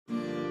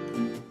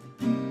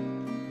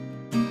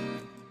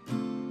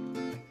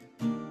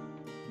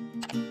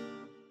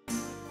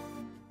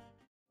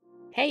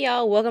Hey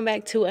y'all, welcome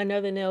back to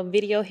another nail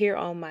video here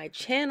on my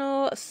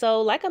channel.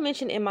 So like I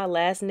mentioned in my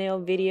last nail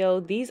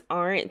video, these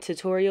aren't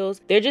tutorials.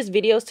 They're just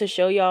videos to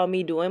show y'all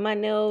me doing my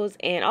nails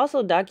and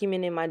also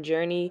documenting my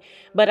journey.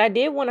 But I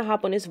did want to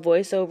hop on this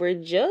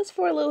voiceover just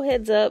for a little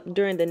heads up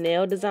during the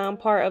nail design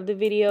part of the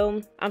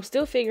video. I'm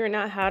still figuring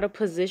out how to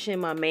position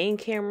my main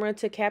camera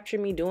to capture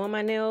me doing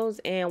my nails,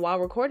 and while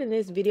recording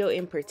this video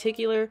in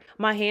particular,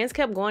 my hands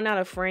kept going out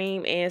of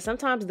frame and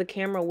sometimes the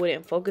camera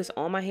wouldn't focus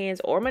on my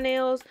hands or my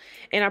nails,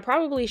 and I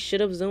probably should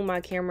have zoomed my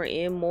camera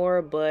in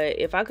more, but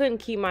if I couldn't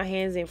keep my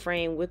hands in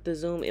frame with the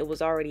zoom it was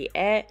already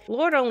at,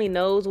 Lord only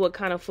knows what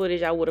kind of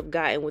footage I would have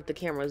gotten with the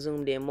camera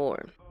zoomed in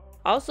more.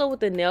 Also, with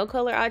the nail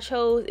color I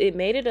chose, it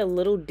made it a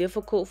little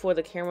difficult for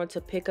the camera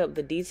to pick up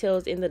the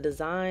details in the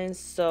designs.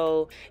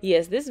 So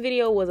yes, this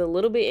video was a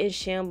little bit in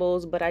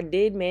shambles, but I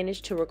did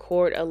manage to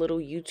record a little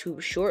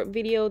YouTube short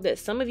video that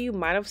some of you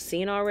might have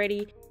seen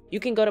already. You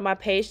can go to my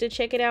page to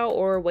check it out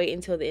or wait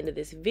until the end of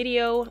this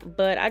video,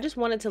 but I just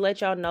wanted to let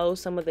y'all know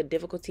some of the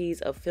difficulties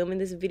of filming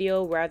this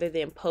video rather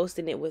than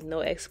posting it with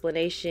no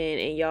explanation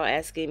and y'all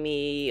asking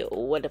me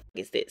what the f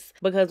is this.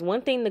 Because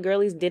one thing the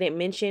girlies didn't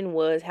mention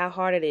was how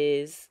hard it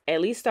is,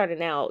 at least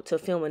starting out, to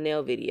film a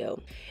nail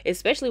video,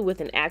 especially with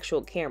an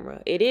actual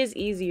camera. It is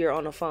easier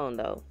on a phone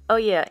though. Oh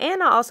yeah,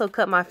 and I also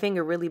cut my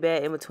finger really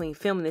bad in between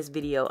filming this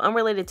video,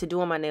 unrelated to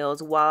doing my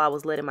nails, while I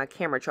was letting my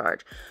camera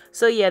charge.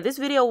 So yeah, this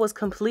video was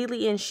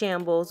completely in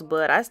shambles,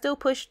 but I still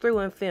pushed through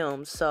and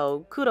filmed,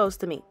 so kudos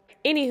to me.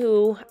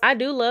 Anywho, I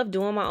do love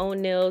doing my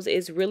own nails.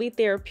 It's really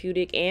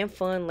therapeutic and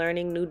fun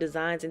learning new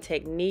designs and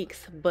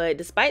techniques, but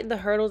despite the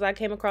hurdles I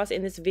came across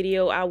in this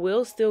video, I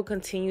will still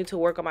continue to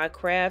work on my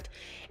craft,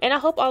 and I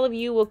hope all of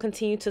you will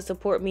continue to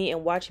support me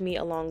and watch me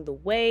along the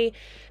way.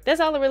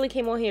 That's all I really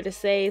came on here to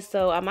say,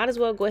 so I might as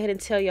well go ahead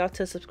and tell y'all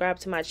to subscribe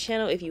to my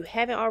channel if you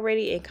haven't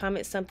already, and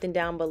comment something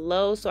down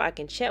below so I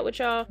can chat with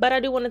y'all. But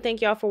I do want to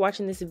thank y'all for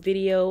watching this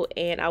video,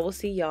 and I will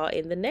see y'all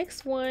in the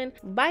next one.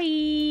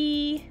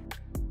 Bye!